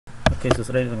គេសួ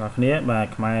ស្តីទាំងអស់គ្នាបាទ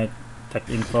ខ្មែរ Tech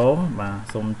Info បាទ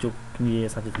សូមជួបគ្នា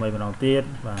សាជាថ្មីម្ដងទៀត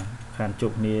បាទខានជួ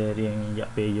បគ្នារៀងរយៈ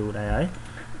ពេលយូរដែរហើយ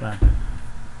បាទ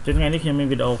ថ្ងៃនេះខ្ញុំមាន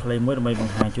វីដេអូខ្លីមួយដើម្បីប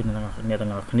ង្ហាញជូនអ្នកទាំ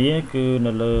ងអស់គ្នាគឺ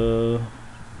នៅលើ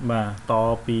បាទត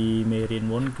ពីមេរៀន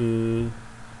មុនគឺ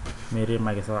មេរៀន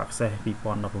Microsoft Access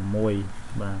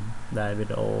 2016បាទដែលវី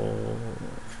ដេអូ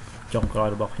ចុងក្រោយ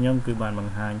របស់ខ្ញុំគឺបានប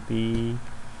ង្ហាញពី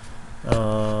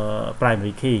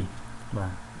primary key បា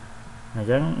ទអញ្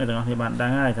ចឹងអ្នកទាំងអស់គ្នាបានដឹ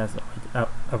ងហើយថា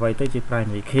អ្វីទៅជា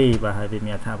primary key បាទហើយវា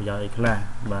មានអត្ថប្រយោជន៍អីខ្លះ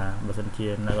បាទបើសិនជា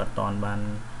នៅអត់ទាន់បាន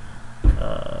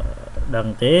ដឹង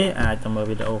ទេអាចទៅមើល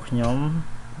វីដេអូខ្ញុំ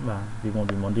បាទពីមុ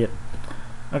នទៀត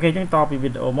អូខេអញ្ចឹងតពីវី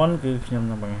ដេអូមុនគឺខ្ញុំ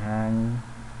នឹងបង្ហាញ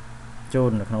ជូ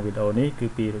ននៅក្នុងវីដេអូនេះគឺ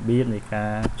ពីរបៀបនៃកា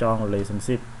រចង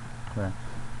relationship បាទ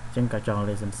អញ្ចឹងការចង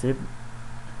relationship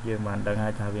យើងបានដឹងហើ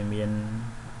យថាវាមាន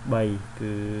3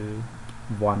គឺ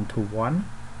one to one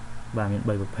បាទមាន3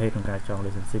ប្រភេទក្នុងការចង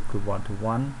relationship គឺ one to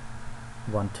one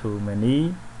one to many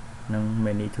និង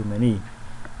many to many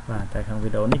បាទតែក្នុងវី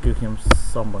ដេអូនេះគឺខ្ញុំ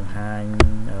សូមបង្ហាញ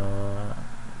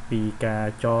ពីការ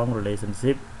ចង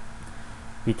relationship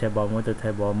ពី table មួយទៅ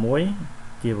table មួយ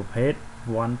ជាប្រភេទ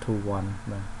one to one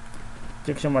បាទ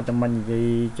ជាខ្ញុំអត់ចាំបាច់និយាយ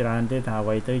ច្រើនទេថាអ្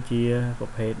វីទៅជាប្រ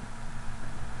ភេទ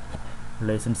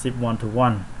relationship one to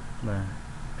one បាទ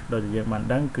ដូចយើងបាន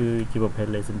ដឹងគឺជាប្រភេទ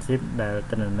relationship ដែល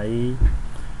ទិន្នន័យ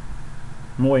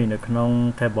មួយនៅក្នុង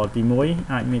table ទី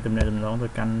1អាចមានទំនាក់ទំនងទៅ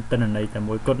កាន់ទិន្នន័យតែ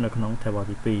មួយគត់នៅក្នុង table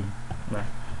ទី2បាទ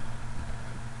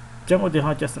អញ្ចឹងឧទាហ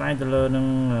រណ៍ជាក់ស្ដែងទៅលើនឹង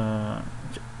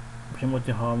ខ្ញុំឧ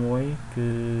ទាហរណ៍មួយគឺ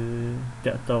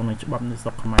តាក់ទងនឹងច្បាប់នៅស្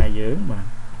រុកខ្មែរយើងបាទ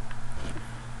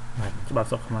ច្បាប់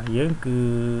ស្រុកខ្មែរយើងគឺ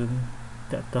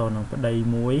តាក់ទងនឹងប្តី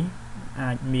មួយ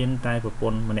អាចមានតែប្រព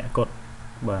ន្ធម្នាក់គត់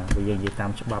បាទបើយើងនិយាយតា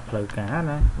មច្បាប់ផ្លូវការ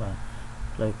ណាបាទ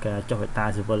ផ្លូវការចុះហេតា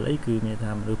ស៊ីវិលអីគឺមាន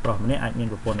ថាមនុស្សប្រុសម្នាក់អាចមាន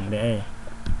ប្រពន្ធម្នាក់ឯង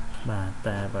បាទ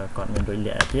តែបើគាត់មានរុយ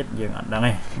លាក់ទៀតយើងអត់ដឹង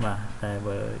ទេបាទតែ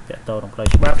បើតាក់ទងនឹងផ្លូវ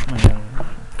ច្បាប់និង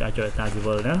ការចុះហេតាស៊ី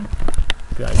វិលហ្នឹង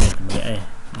គឺអាចមានម្នាក់ឯង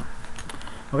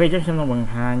អូខេអញ្ចឹងខ្ញុំនឹងបង្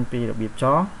ហាញពីរបៀបច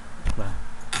ងបាទ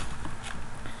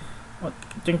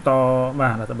អញ្ចឹងតបា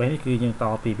ទ database នេះគឺយើងត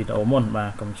ពីវីដេអូមុនបា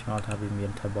ទកុំឆ្ងល់ថាវាមាន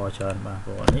table ច្រើនបាទព្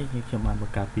រោះនេះខ្ញុំបានប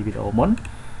ង្កើតពីវីដេអូមុន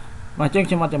បាទអញ្ចឹង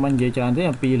ខ្ញុំអត់ចាំបាច់និយាយច្រើនទេ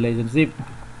អំពី relationship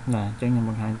បាទអញ្ចឹងខ្ញុំ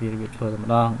បង្ហាញពីរបៀបធ្វើតែម្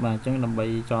ដងបាទអញ្ចឹងដើម្បី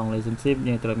ចង relationship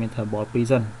យើងត្រូវមាន table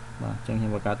 2សិនបាទអញ្ចឹងខ្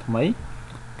ញុំបង្កើតថ្មី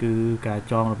គឺការ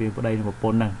ចងរវាងប្តីនិងប្រព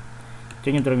ន្ធហ្នឹងអញ្ចឹ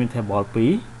ងខ្ញុំត្រូវមាន table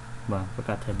 2បាទបង្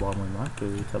កើត table មួយមកគឺ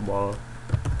table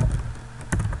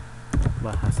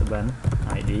បាទ husband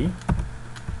id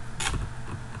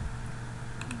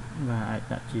បាទអាច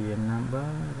ដាក់ជា number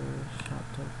ឬ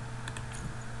short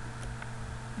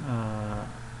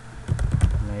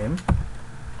name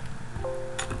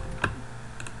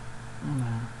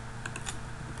បាទ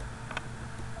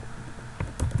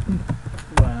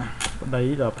ប្តី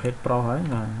ដល់ភេទប្រុសហើយ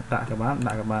បាទដាក់ក៏បា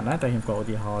នដែរតែខ្ញុំក៏ឧ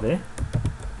ទាហរណ៍ទេ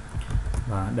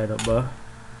បាទ date of birth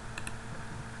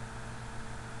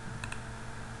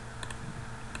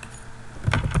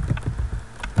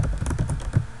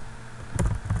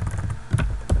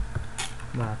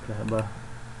បាទ date of birth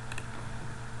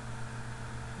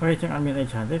ហើយចឹងអត់មានអី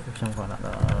ច្រើនទេគឺខ្ញុំគាត់ដាក់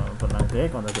ប៉ុណ្ណឹងទេ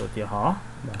គាត់ទៅឧទាហរណ៍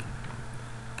បាទ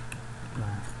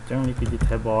ចឹងនេះគឺជា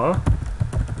table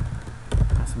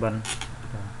husband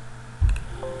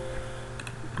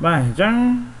បាទអញ្ចឹង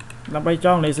ដើម្បីច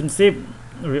ង relationship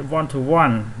one to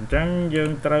one អញ្ចឹងយើង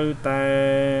ត្រូវតែ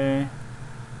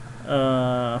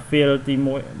field ទី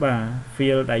1បាទ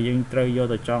field ដែលយើងត្រូវយក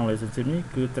ទៅចង relationship នេះ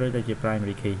គឺត្រូវតែជា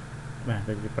primary key បាទ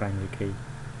ទៅជា primary key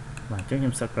បាទអញ្ចឹងខ្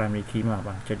ញុំ set primary key មក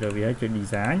បាទចុចលើវាហើយចុច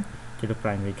design ចុចលើ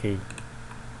primary key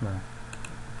បាទ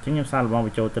អញ្ចឹងខ្ញុំសាកល្បងប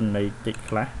ញ្ចូលទិន្នន័យតិច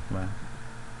ខ្លះបាទ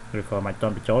ឬក៏មិនត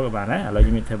ន់បញ្ចូលក៏បានដែរឥឡូវ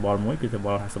យើងមាន table មួយគឺ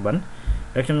table husband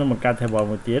ហើយខ្ញុំនឹងបង្កើត table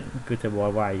មួយទៀតគឺ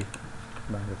table wife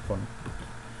បាទប្រពន្ធ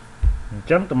អញ្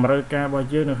ចឹងតម្រូវការរបស់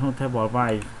យើងនៅក្នុង table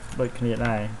wife ដូចគ្នា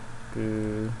ដែរគឺ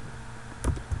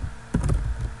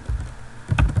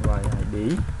wife id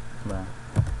បាទ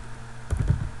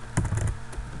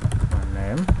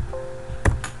name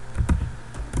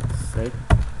sex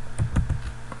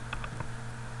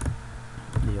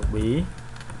dob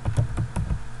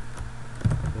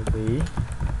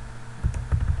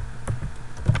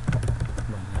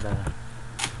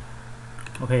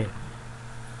អូខេ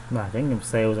បាទអញ្ចឹងខ្ញុំ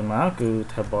save ទៅមកគឺ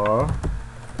table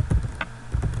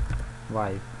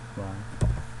wife បាទ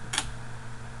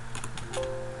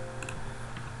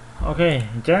អូខេ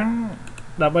អញ្ចឹង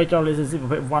ដើម្បីចង relationship ប្រ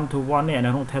ភេទ one to one នេះនៅ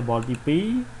ក្នុង table ទី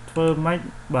2ធ្វើម៉េច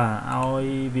បាទឲ្យ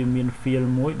វាមាន field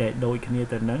មួយដែលដូចគ្នា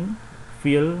ទៅនឹង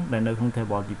field ដែលនៅក្នុង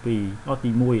table ទី2ទី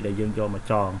1ដែលយើងយកមក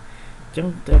ចងអញ្ចឹង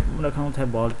នៅក្នុង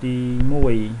table ទី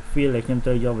1 field ដែលខ្ញុំត្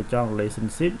រូវយកមកចង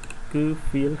relationship គឺ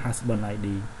field husband ID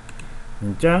អ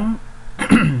ញ្ចឹង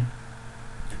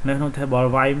នៅក្នុង table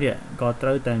wife នេះក៏ត្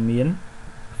រូវតែមាន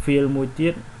field មួយទៀ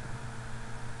ត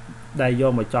ដែលយ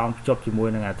កមកចងភ្ជាប់ជាមួយ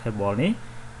នឹង table នេះ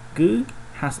គឺ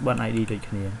husband ID ដូច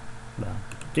គ្នាបាទ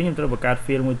អញ្ចឹងខ្ញុំត្រូវបង្កើត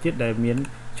field មួយទៀតដែលមាន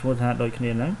ឈ្មោះថាដូចគ្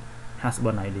នានឹង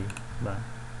husband ID បាទ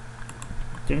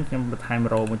អញ្ចឹងខ្ញុំបន្ថែម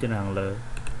row មួយទៀតខាងលើ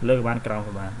ក៏បានក្រោម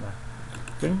ក៏បានបាទ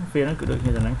អញ្ចឹង field ហ្នឹងគឺដូចគ្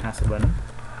នាទៅនឹង husband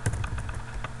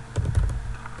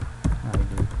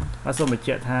ID បាទសូមបញ្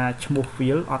ជាក់ថាឈ្មោះ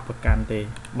field អត់ប្រកាន់ទេ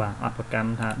បាទអត់ប្រកាន់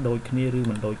ថាដូចគ្នាឬ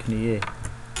មិនដូចគ្នាទេ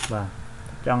បាទ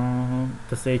ចង់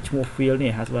ទៅសេឈ្មោះ field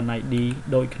នេះ husband ID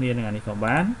ដូចគ្នានឹងអានេះក៏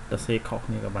បានទៅសេខុស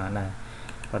គ្នាក៏បានដែរ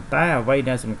ប៉ុន្តែអ្វី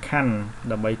ដែលសំខាន់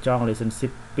ដើម្បីចង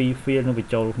relationship ពីរ field នឹងប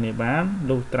ញ្ចូលគ្នាបាន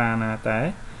លុះត្រាណាតែ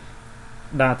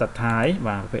data type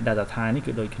បាទប្រភេទ data type នេះ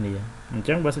គឺដូចគ្នាអញ្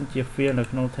ចឹងបើសិនជា field នៅ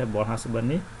ក្នុង table husband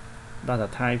នេះ data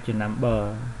type ជា number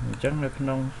អញ្ចឹងនៅក្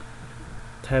នុង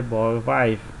table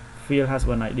wife field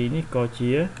husband ID នេះក៏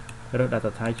ជារើស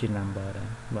data type ជា number ដែរ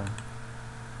បាទ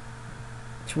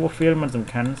ឈ្មោះ field มันសំ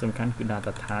ខាន់គឺ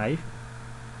data type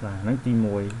បាទហ្នឹងទី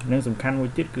1និងសំខាន់មួយ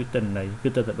ទៀតគឺទិន្នន័យគឺ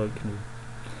ទៅតែដូចគ្នា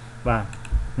បាទ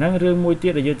ហ្នឹងរឿងមួយទៀ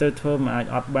តដែលយើងត្រូវធ្វើមិនអាច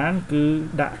អត់បានគឺ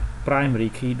ដាក់ primary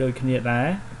key ដូចគ្នាដែរ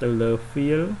ទៅលើ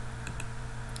field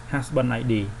husband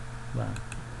ID បាទ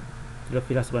លើ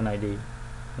field husband ID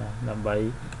បាទដើម្បី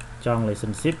ចង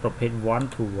relationship ប្រភេទ one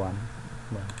to one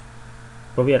បាទ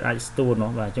ព្រោះវាអាចស្ទួន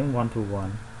នោះបាទអញ្ចឹង one to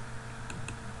one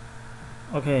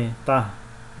អូខេតោះ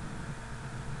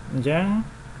អញ្ចឹង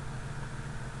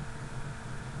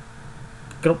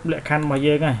គ្រប់លក្ខខណ្ឌរបស់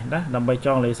យើងហើយណាដើម្បីច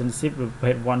ង relationship ប្រ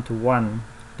ភេទ one to one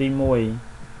ទី1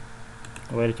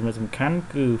អ្វីដែលចំណុចសំខាន់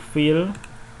គឺ field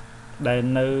ដែល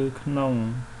នៅក្នុង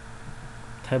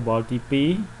table ទី2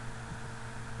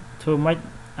ធ្វើម៉េច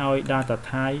ឲ្យ data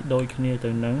type ដូចគ្នាទៅ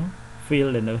នឹង field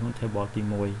ដែលនៅក្នុង table ទី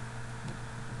1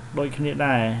ដូចគ្នា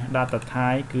ដែរ data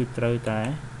type គឺត្រូវតែ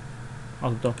អ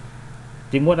ត់ទោះ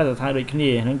ទី1 data type ដូចគ្នា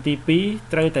និងទី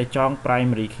2ត្រូវតែចង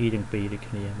primary key ទាំងពីរដូច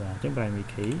គ្នាបាទអញ្ចឹង primary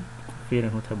key field នៅ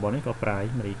ក្នុង table នេះក៏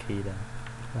primary key ដែរ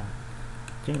បាទ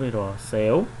អញ្ចឹងវារក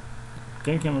save អញ្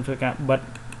ចឹងខ្ញុំនឹងធ្វើការបិទ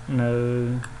នៅ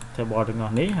table ទាំងអ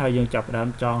ស់នេះហើយយើងចាប់ផ្ដើម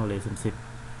ចង relationship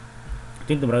អញ្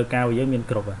ចឹងតម្រូវការរបស់យើងមាន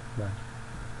គ្រប់បាទបាទ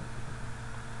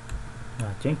អ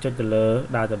ញ្ចឹងចុចទៅលើ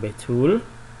database tool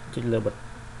ចុចលើបិទ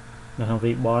នៅក្នុង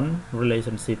ribbon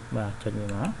relationship បាទចុចវាម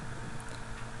កបាទ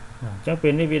អញ្ចឹងពេ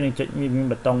លនេះវានឹងចុចមាន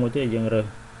ប៊ូតុងមួយទៀតឲ្យយើងរើស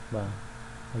បាទ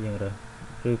ឲ្យយើងរើស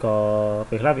ឬក៏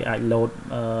ពេលខ្លះវាអាច load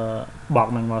box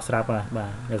នឹងមកស្រាប់បាទ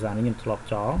ដោយសារនេះខ្ញុំធ្លាប់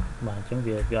ចងបាទអញ្ចឹង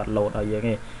វាអត់ load ឲ្យយើង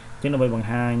ទេអញ្ចឹងដើម្បីបង្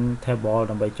ហាញ table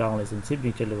ដើម្បីចង relationship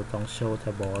យើងចុចលើប៊ូតុង show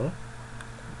table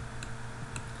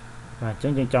បាទអញ្ចឹ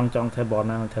ងយើងចង់ table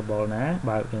ណា table ណា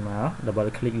បើកវាមក double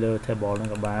click លើ table ហ្នឹង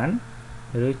ក៏បាន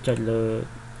ឬចុចលើ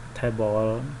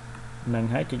table ហ្នឹង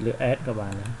ហើយចុចលើ add ក៏បា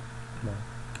នដែរបាទ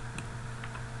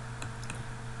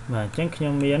បាទអញ្ចឹងខ្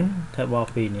ញុំមាន table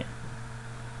 2នេះ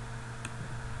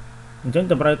អញ្ចឹង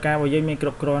តម្រូវការរបស់យើងមានគ្រ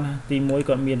ប់គ្រាន់ទី1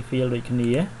គាត់មាន field ដូចគ្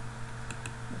នា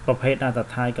ប្រភេទ data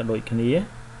type ក៏ដូចគ្នា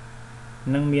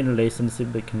និងមាន relationship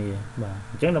ដូចគ្នាបាទ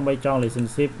អញ្ចឹងដើម្បីចង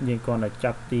relationship យើងគ្រាន់តែ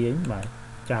ចាប់ទាញបាទ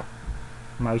ចាប់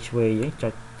ម៉ៅឆ្វេងយើងចុ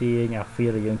ចទាញអា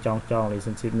field ដែលយើងចង់ចង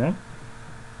relationship ហ្នឹង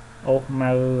អូស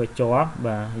ម៉ៅជាប់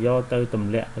បាទយកទៅទ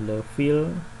ម្លាក់ទៅលើ field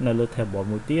នៅលើ table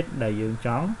មួយទៀតដែលយើងច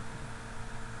ង់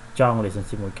ចង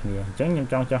relationship មួយគ្នាអញ្ចឹងខ្ញុំ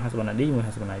ចង់ husband ID មួយ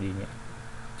husband ID នេះ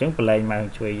អញ្ចឹងប្រឡែងម៉ៅ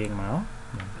ឆ្វេងយើងមក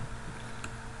អ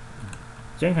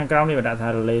ញ្ចឹងខាងក្រោមនេះវាដាក់ថា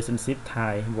relationship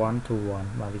type 1 to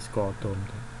 1បាទវា score តូន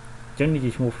ទៅអញ្ចឹងនេះ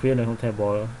ជាឈ្មោះ field នៅក្នុង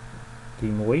table ទី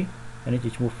1ហើយនេះជា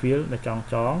ឈ្មោះ field ដែលចង់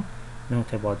ចងនៅក្នុង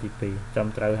table ទី2ចាំ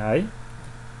ត្រូវហើយ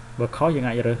បើខុសយើង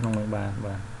អាចរើសក្នុងនឹងបាន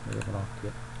បាទរើសម្ដងទៀ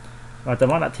តបាទតើ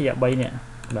មកដាក់ T3 នេះ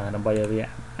បាទដើម្បីឲ្យវា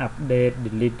update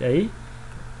delete អី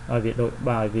ឲ្យវាដូច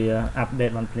បាទឲ្យវា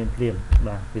update បានភ្លាម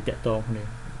បាទវាតាក់ទងគ្នា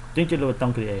អញ្ចឹងចុចលើប៊ូតុ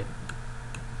ង create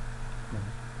អ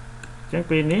ញ្ចឹង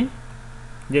ពេលនេះ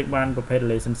យើងបានប្រភេទ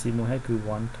relationship មួយហើយគឺ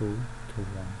 1 to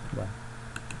 1បាទ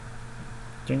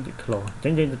អញ្ចឹង close អញ្ចឹ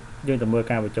ងយើងទៅមើល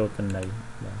ការបញ្ចូលទិន្នន័យ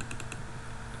បាទ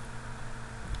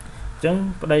អញ្ចឹង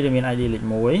ប្តីដែលមាន ID លេខ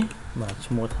1បាទ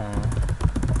ឈ្មោះថា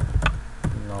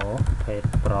no page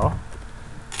pro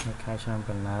នៅខែឆ្នាំ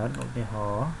កំណើតឧទាហ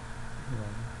រណ៍បា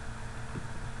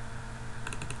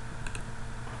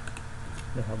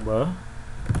ទ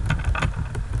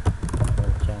បើ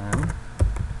ចាន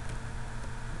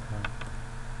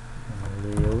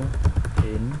លាវ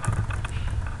in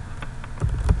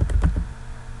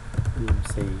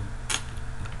BMC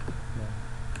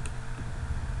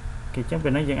គេចឹងពេ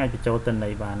លនេះយើងអាចបញ្ចូលទិន្នន័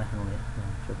យបានណាក្នុងនេះ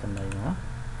ចូលទិន្នន័យមក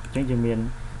អញ្ចឹងយើងមាន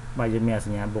បើយើងមានស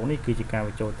ញ្ញាបូកនេះគឺជាការប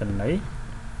ញ្ចូលទិន្នន័យ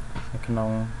ក្នុង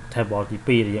table ទី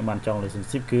2ដែលយើងបានចង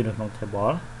relationship គឺនៅក្នុង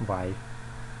table wife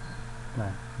បា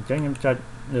ទអញ្ចឹងខ្ញុំចុច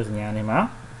លើសញ្ញានេះមក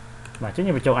បាទអញ្ចឹងខ្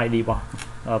ញុំបញ្ចូល ID របស់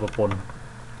ប្រពន្ធ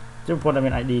ជិះប្រពន្ធដែល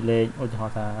មាន ID លេខឧទាហរ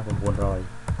ណ៍ថា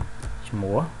900ឈ្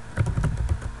មោះ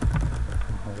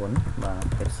ហ៊ុនបាទ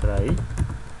ភេទស្រី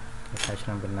ខែឆ្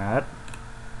នាំកំណើត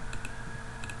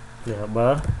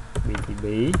Label BTB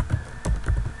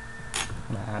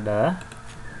បាទ Other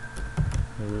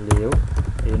Live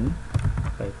in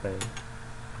PP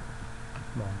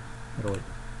បាទរួច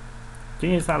ជា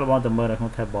ងសាកល្បងទៅមើលនៅក្នុ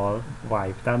ង table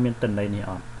wife តើមានតន័យនេះ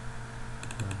អត់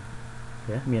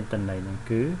បាទមានតន័យហ្នឹង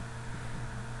គឺ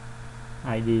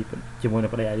ID ជាមួយនឹ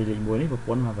ងប្តី ID លេខ1នេះប្រព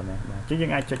ន្ធមកប៉ុណ្ណេះបាទជាងយើ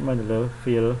ងអាចចុចមើលទៅលើ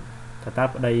field ថាតើ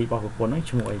ប្តីរបស់ប្រពន្ធហ្នឹង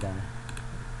ឈ្មោះអីដែរ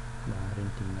បាទរៀន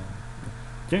ទីណា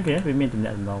ជាងគេវាមានតំណែ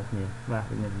ងតំណងគ្នាបាទ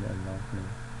វាមានតំណែងតំណងគ្នា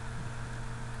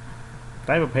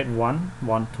តែប្រភេទ1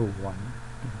 1 to 1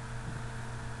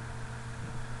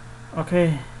អូខេ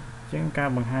ជាងការ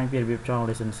បង្ហាញពីរបៀបចង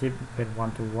relationship ប្រភេទ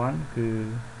1 to 1គឺ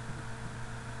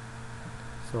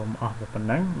សូមអស់តែប៉ុណ្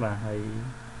ណឹងបាទហើយ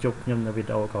ជួបខ្ញុំនៅវី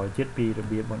ដេអូក្រោយទៀតពីរ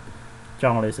បៀបច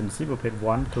ង relationship ប្រភេទ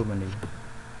1 to many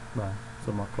បាទ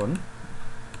សូមអរគុណ